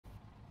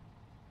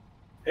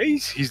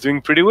He's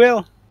doing pretty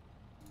well.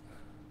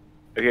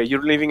 Okay,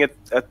 you're leaving at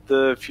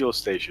the fuel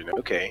station.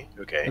 Okay.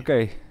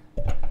 Okay.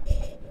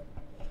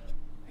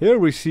 Here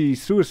we see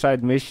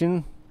suicide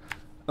mission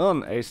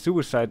on a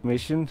suicide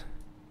mission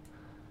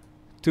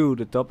to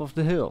the top of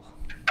the hill.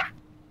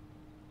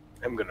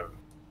 I'm gonna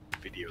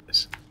video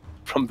this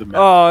from the map.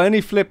 Oh, and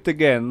he flipped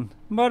again.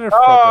 Motherfucker.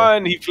 Oh,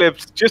 and he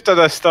flipped. Just as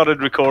I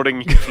started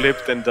recording, he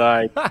flipped and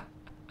died.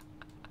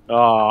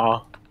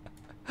 Ah.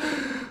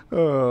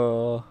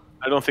 Oh.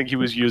 I don't think he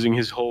was using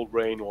his whole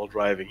brain while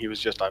driving. He was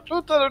just like,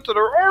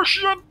 oh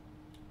shit!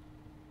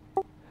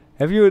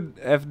 Have you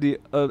the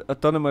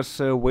autonomous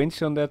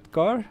winch on that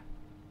car?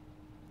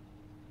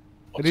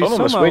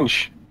 Autonomous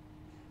winch.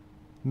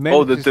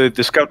 Oh,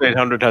 the Scout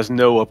 800 has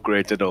no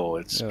upgrade at all.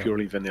 It's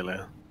purely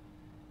vanilla.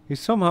 He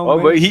somehow. Oh,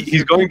 but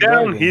he's going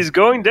down. Driving. He's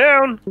going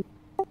down.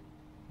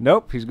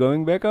 Nope, he's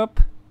going back up.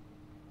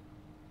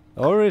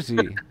 Or is he?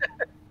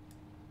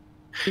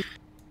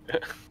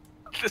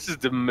 This is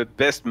the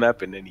best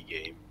map in any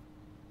game.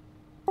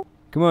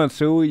 Come on,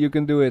 Sui, you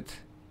can do it.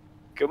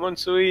 Come on,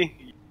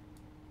 Sui.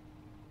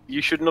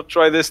 You should not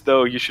try this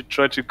though. You should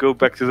try to go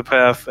back to the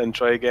path and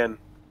try again.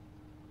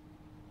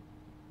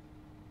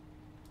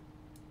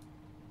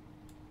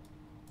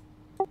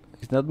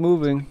 He's not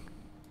moving.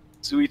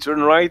 Sui,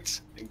 turn right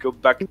and go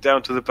back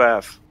down to the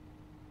path.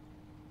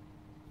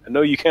 I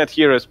know you can't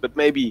hear us, but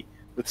maybe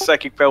with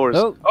psychic powers.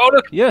 Oh,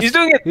 look! Yes, he's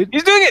doing it!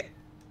 He's doing it!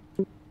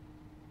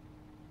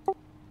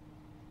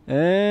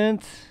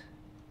 And...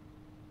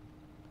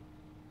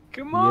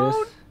 Come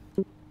on!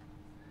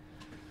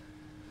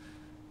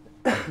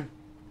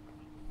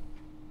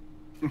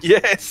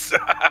 Yes!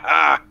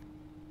 I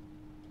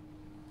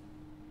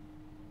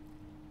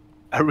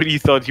really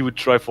thought he would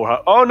try for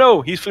her. Oh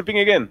no! He's flipping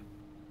again!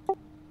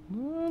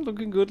 Oh,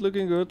 looking good,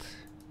 looking good.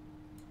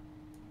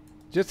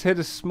 Just hit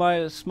a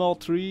small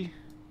tree.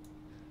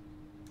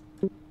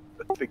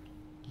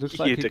 Looks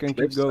like he can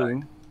keep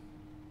going.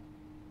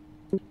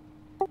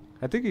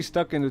 I think he's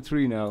stuck in the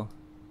tree now.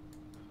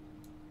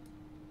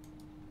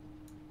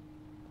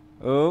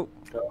 Oh.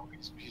 No,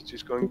 he's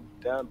just going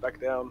down,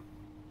 back down.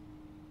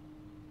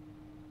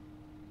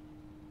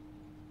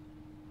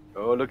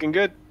 Oh, looking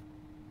good.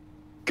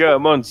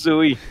 Come on,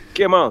 Sui.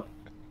 Come on.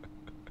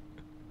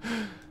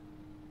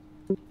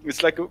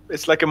 It's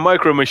like a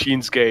Micro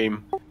Machines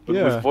game, but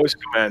with voice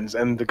commands,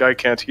 and the guy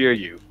can't hear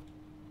you.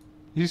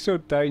 He's so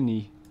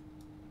tiny.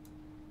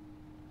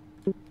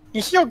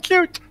 He's so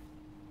cute.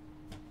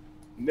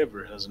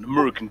 Never has an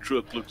American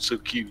truck looked so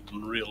cute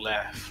in real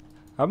life.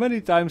 How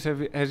many times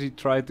has he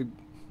tried to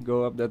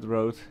go up that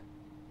road?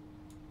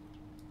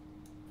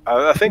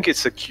 I think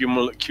it's a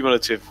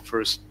cumulative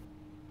first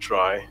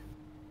try.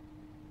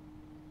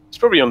 It's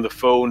probably on the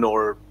phone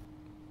or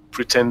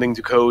pretending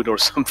to code or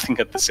something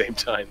at the same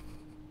time.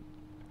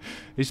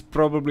 He's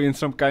probably in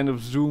some kind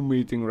of Zoom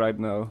meeting right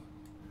now.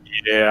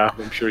 Yeah,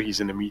 I'm sure he's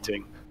in a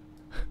meeting.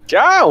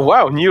 Yeah,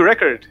 wow, new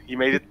record. He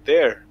made it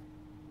there.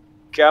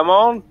 Come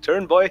on,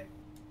 turn, boy.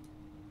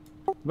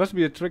 Must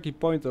be a tricky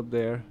point up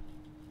there.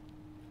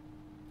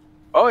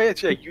 Oh yeah,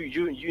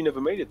 you never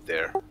made it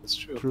there. That's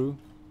true. True.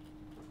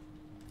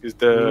 Because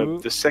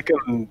the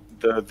second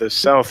the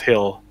south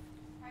hill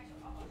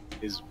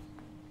is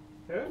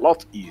a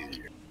lot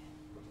easier.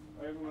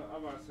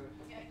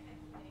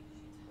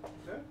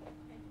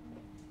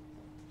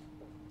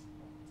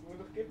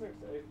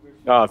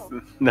 Ah,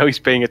 now he's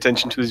paying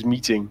attention to his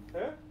meeting.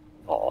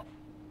 Oh.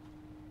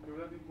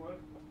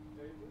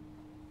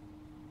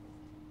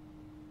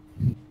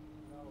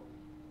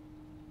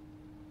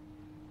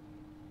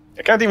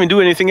 I can't even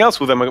do anything else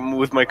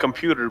with my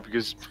computer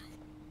because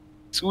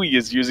Sui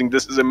is using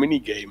this as a mini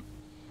game.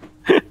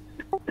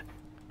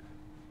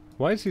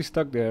 Why is he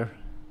stuck there?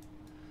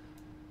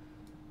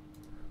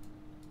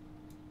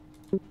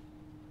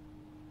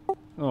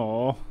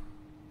 Oh.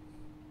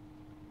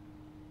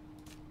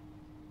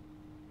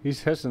 He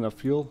has enough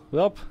fuel.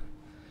 Well,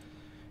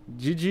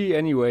 GG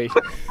anyway.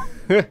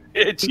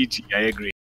 GG, I agree.